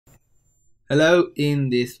Hello, in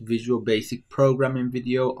this Visual Basic programming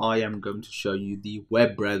video, I am going to show you the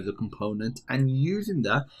web browser component, and using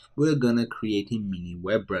that, we're going to create a mini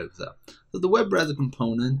web browser. So the web browser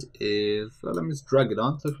component is, well, let me just drag it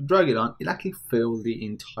on. So if you drag it on, it actually fills the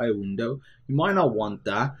entire window. You might not want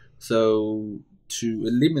that. So to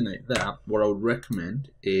eliminate that, what I would recommend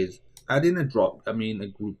is adding a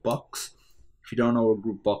group box. If you don't know what a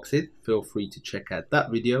group box is, feel free to check out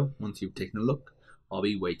that video once you've taken a look. I'll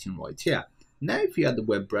be waiting right here. Now if you add the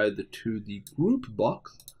web browser to the group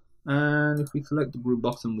box, and if we select the group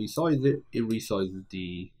box and resize it, it resizes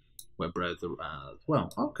the web browser as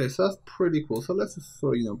well. Okay, so that's pretty cool. So let's just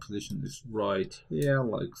position this right here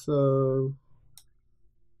like so.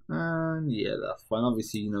 And yeah, that's fine.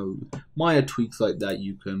 Obviously, minor tweaks like that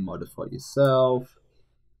you can modify yourself.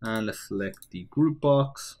 And let's select the group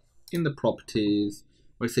box. In the properties,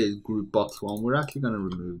 where it says group box 1, we're actually going to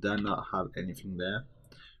remove that, not have anything there.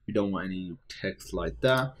 We don't want any text like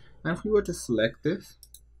that. And if we were to select this,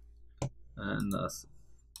 and that's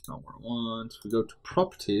not what I want, we go to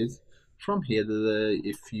properties. From here,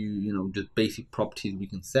 if you just basic properties we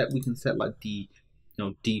can set like the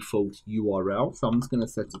default URL. So I'm just going to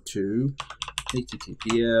set it to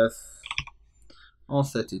HTTPS. I'll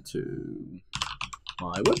set it to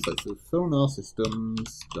my website, so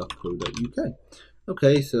sonarsystems.co.uk.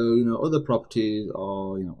 Okay, so other properties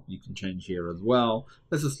are you can change here as well.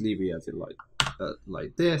 Let's just leave it as it like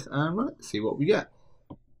this, and let's see what we get.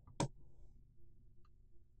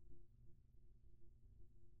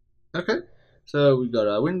 Okay, so we got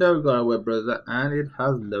our window, we got our web browser, and it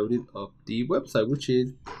has loaded up the website, which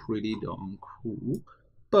is pretty darn cool.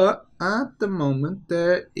 But at the moment,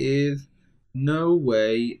 there is no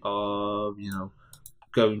way of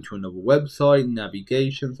going to another website,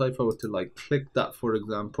 navigation. So if I were to click that, for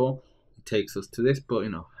example, it takes us to this, but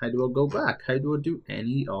how do I go back? How do I do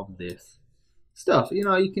any of this stuff? You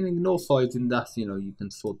can ignore sites, and that's you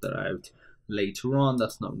can sort that out later on.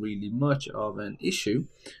 That's not really much of an issue.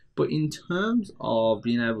 But in terms of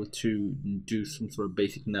being able to do some sort of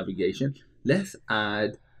basic navigation, let's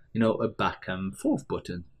add a back and forth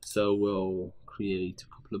button. So we'll create a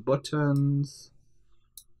couple of buttons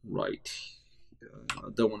right. I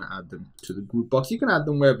don't want to add them to the group box. You can add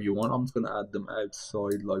them wherever you want. I'm just going to add them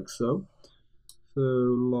outside like so.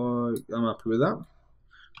 So I'm happy with that.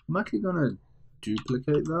 I'm actually going to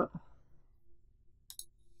duplicate that.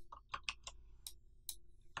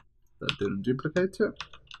 That didn't duplicate it.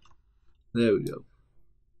 There we go.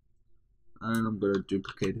 And I'm going to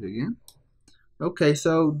duplicate it again. Okay,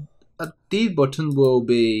 so these buttons will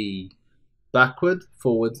be backwards,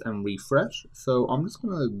 forwards, and refresh. So I'm just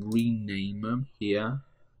going to rename them here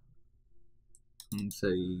and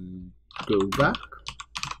say go back.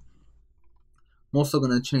 I'm also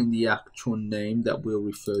going to change the actual name that we'll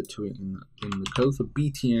refer to it in the code. So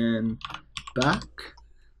btn back,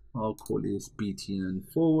 I'll call this btn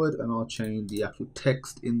forward, and I'll change the actual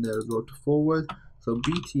text in there as well to forward. So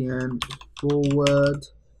btn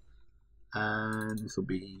forward, and this will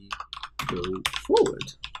be go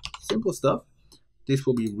forward. Simple stuff. This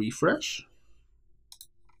will be refresh,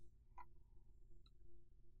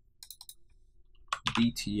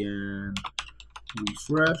 btn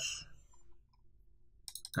refresh,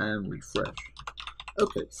 and refresh.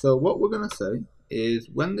 Okay, so what we're going to say is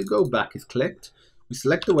when the go back is clicked, we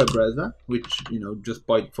select the web browser, which just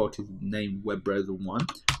by default is named web browser 1.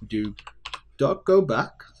 Do .go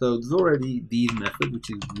back. So there's already these methods, which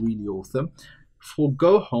is really awesome. For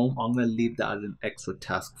go home, I'm going to leave that as an extra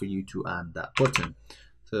task for you to add that button.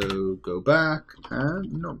 So go back,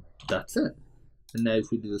 and that's it. And now if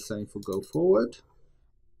we do the same for go forward,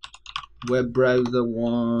 web browser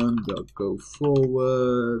 1 .go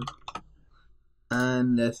forward,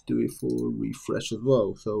 and let's do it for refresh as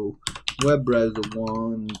well. So web browser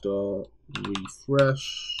 1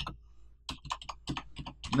 .refresh.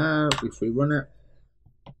 Now if we run it,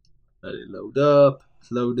 let it load up, it's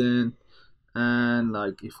loading. And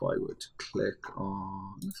if I were to click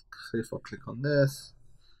on, let's say if I click on this,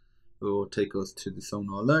 it will take us to the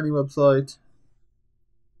Sonar Learning website.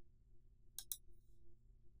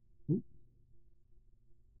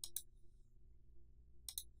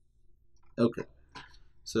 Okay,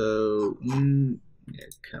 so yeah,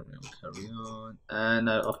 carry on, and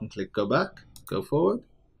now I can click go back, go forward.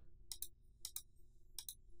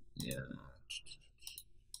 Yeah.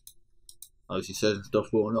 Obviously certain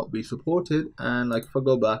stuff will not be supported, and if I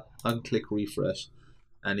go back, I can click refresh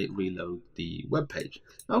and it reloads the web page.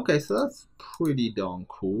 Okay, so that's pretty darn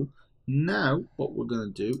cool. Now what we're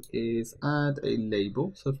going to do is add a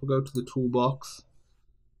label. So if we go to the toolbox,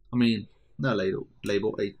 not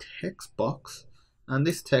label, a text box, and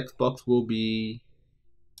this text box will be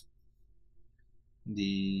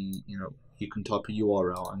you can type a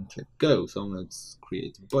URL and click go. So let's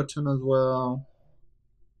create a button as well,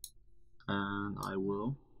 and I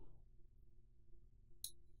will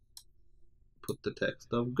put the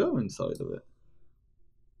text of go inside of it.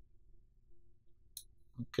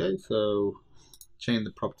 Okay, so change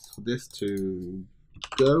the properties for this to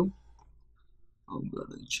go. I'm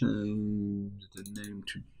gonna change the name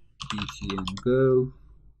to bcn go,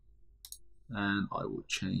 and I will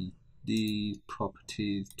change these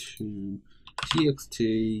properties to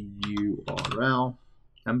txt URL.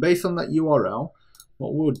 And based on that URL,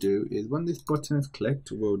 what we'll do is when this button is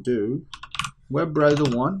clicked, we'll do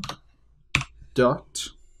WebBrowser1 dot,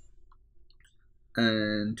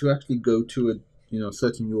 and to actually go to a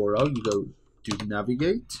certain URL, you go to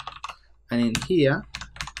navigate, and in here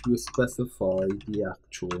you specify the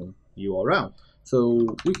actual URL.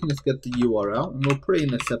 So we can just get the URL and we'll put it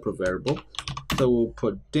in a separate variable. So we'll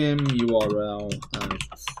put dim URL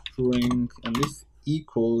as string, and this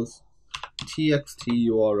equals txt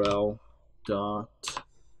URL dot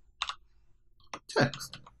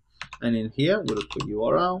text. And in here we'll put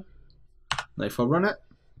URL. Now if I run it,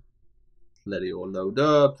 let it all load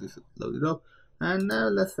up. This is loaded up. And now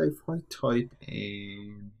let's say if I type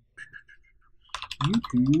in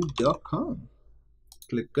youtube.com,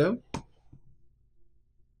 click go.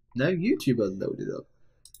 Now YouTube has loaded up.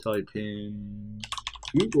 Type in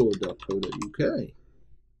google.co.uk,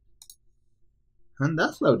 and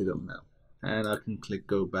that's loaded up now. And I can click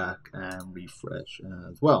go back and refresh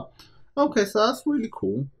as well. Okay, so that's really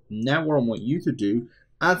cool. Now what I want you to do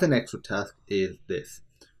as an extra task is this.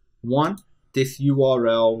 One, this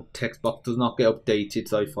URL text box does not get updated.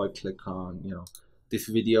 So if I click on this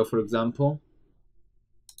video, for example,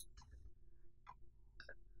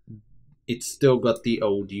 it's still got the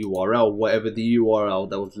old URL, whatever the URL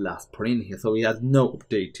that was last put in here. So it has no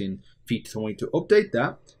updating feature. So I want you to update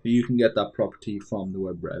that. You can get that property from the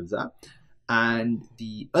web browser. And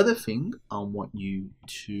the other thing I want you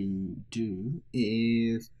to do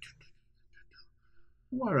is,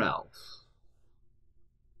 where else?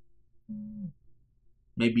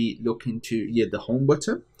 Maybe look into the home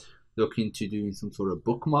button. Look into doing some sort of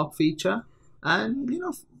bookmark feature, and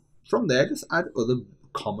from there just add other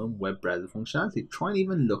common web browser functionality. Try and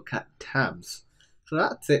even look at tabs. So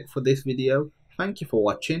that's it for this video. Thank you for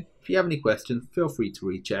watching. If you have any questions, feel free to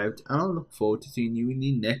reach out, and I'll look forward to seeing you in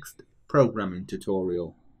the next programming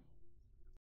tutorial.